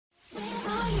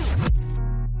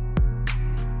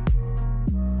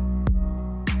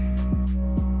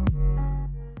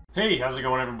Hey, how's it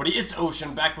going everybody? It's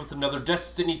Ocean back with another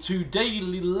Destiny 2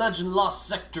 Daily Legend Lost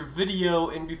Sector video,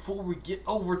 and before we get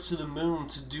over to the moon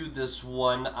to do this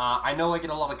one, I know I get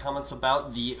a lot of comments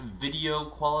about the video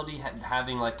quality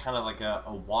having like kind of like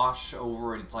a wash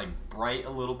over it. It's like bright a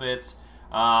little bit.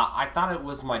 I thought it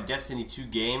was my Destiny 2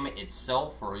 game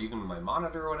itself, or even my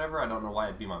monitor or whatever. I don't know why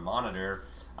it'd be my monitor,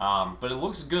 but it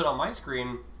looks good on my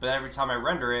screen, but every time I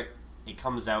render it, it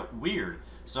comes out weird.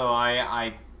 So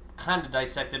I kind of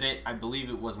dissected it. I believe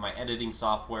it was my editing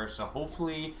software, so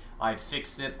hopefully I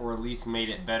fixed it or at least made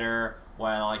it better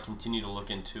while I continue to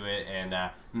look into it and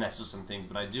mess with some things.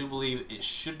 But I do believe it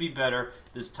should be better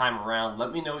this time around.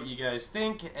 Let me know what you guys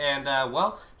think, and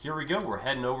well, here we go. We're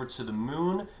heading over to the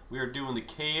moon. We are doing the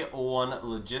K1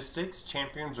 logistics.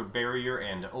 Champions are barrier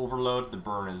and overload. The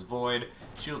burn is void.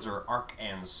 Shields are arc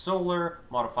and solar.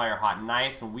 Modifier hot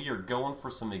knife, and we are going for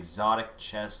some exotic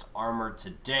chest armor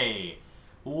today.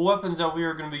 Weapons that we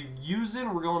are going to be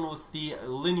using, we're going with the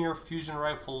linear fusion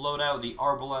rifle loadout. The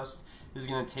Arbalest is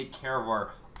going to take care of our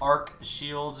arc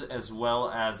shields as well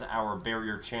as our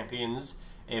barrier champions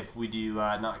if we do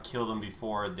not kill them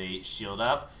before they shield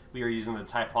up. We are using the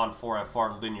Typon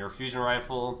 4FR linear fusion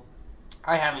rifle.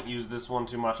 I haven't used this one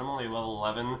too much. I'm only level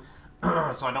 11,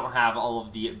 so I don't have all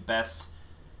of the best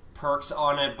perks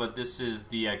on it, but this is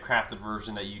the crafted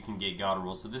version that you can get God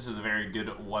Rule. So this is a very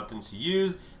good weapon to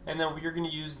use. And then we are going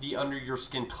to use the Under Your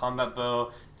Skin combat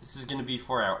bow. This is going to be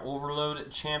for our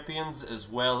overload champions as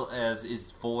well as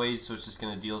is void, so it's just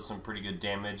going to deal some pretty good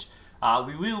damage.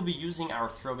 We will be using our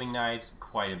throwing knives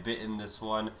quite a bit in this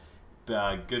one.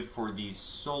 Good for these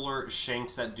solar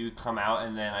shanks that do come out,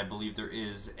 and then I believe there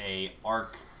is a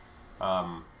arc.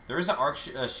 There is an arc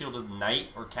shielded knight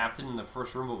or captain in the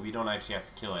first room, but we don't actually have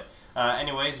to kill it.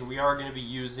 Anyways, we are going to be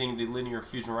using the linear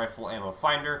fusion rifle ammo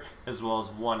finder as well as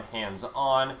one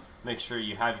hands-on. Make sure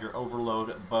you have your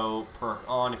overload bow perk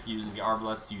on. If you're using the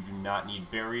Arbalest, you do not need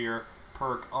barrier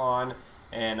perk on.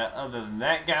 And other than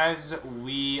that, guys,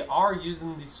 we are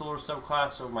using the solar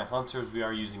subclass. So my hunters, we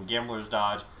are using Gambler's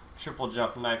Dodge, triple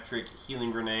jump, knife trick,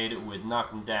 healing grenade with knock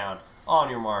 'em down, on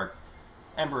your mark,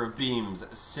 Ember of Beams,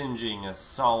 Singeing,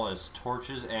 Solace,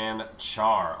 Torches, and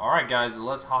Char. Alright guys,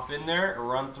 let's hop in there,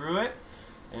 run through it,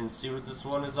 and see what this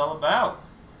one is all about.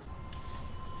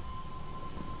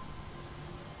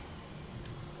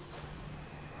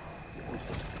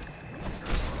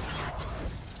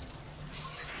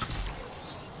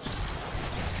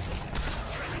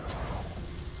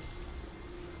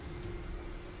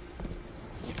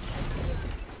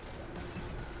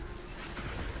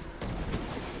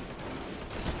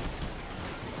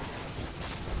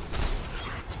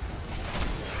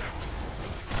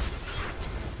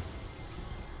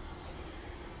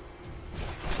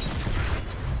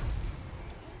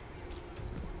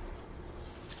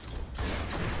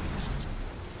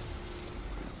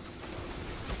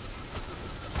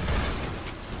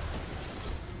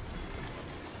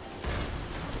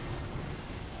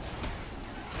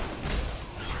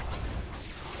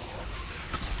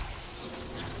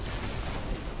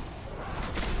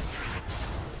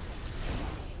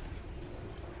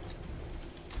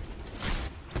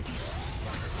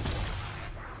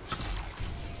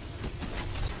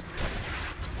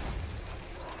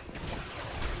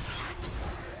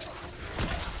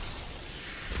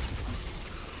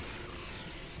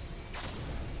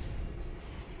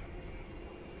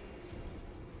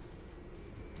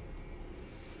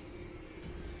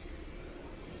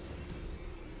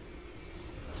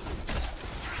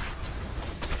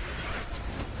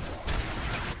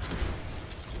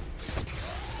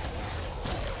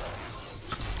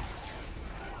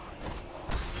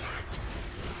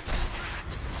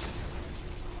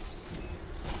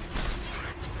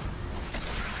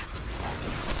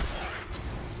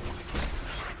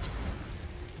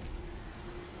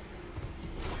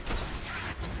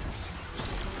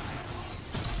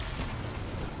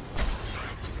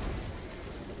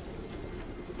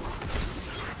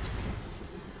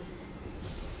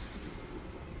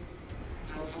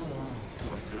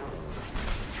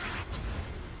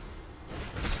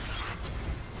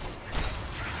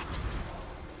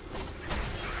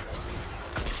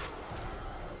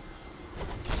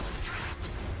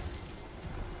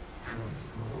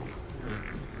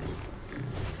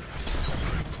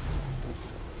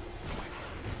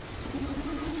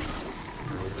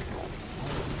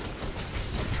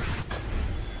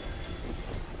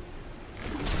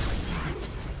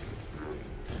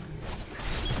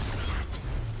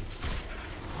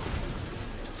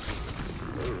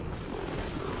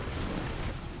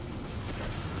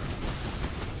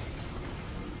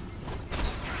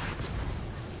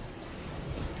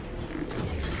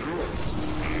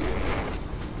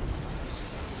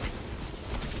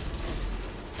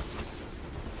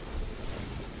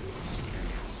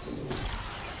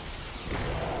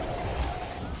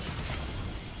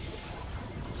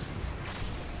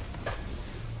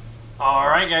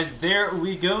 Alright guys, there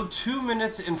we go, 2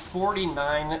 minutes and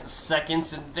 49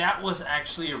 seconds, and that was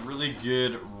actually a really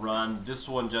good run. This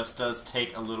one just does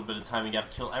take a little bit of time. We got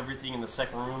to kill everything in the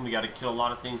second room, we got to kill a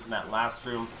lot of things in that last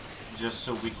room, just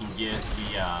so we can get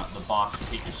the boss to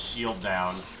take his shield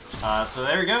down. So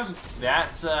there he goes.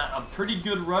 That's a pretty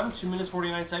good run, 2 minutes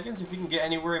 49 seconds. If you can get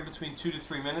anywhere in between 2 to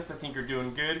 3 minutes, I think you're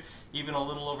doing good. Even a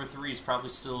little over 3 is probably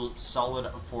still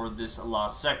solid for this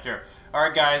lost sector.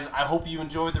 Alright guys, I hope you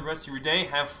enjoy the rest of your day.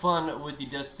 Have fun with the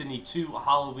Destiny 2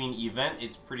 Halloween event.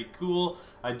 It's pretty cool.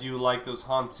 I do like those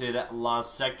haunted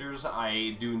lost sectors.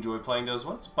 I do enjoy playing those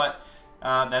ones. But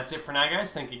that's it for now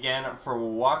guys. Thank you again for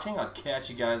watching. I'll catch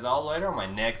you guys all later on my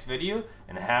next video.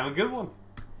 And have a good one.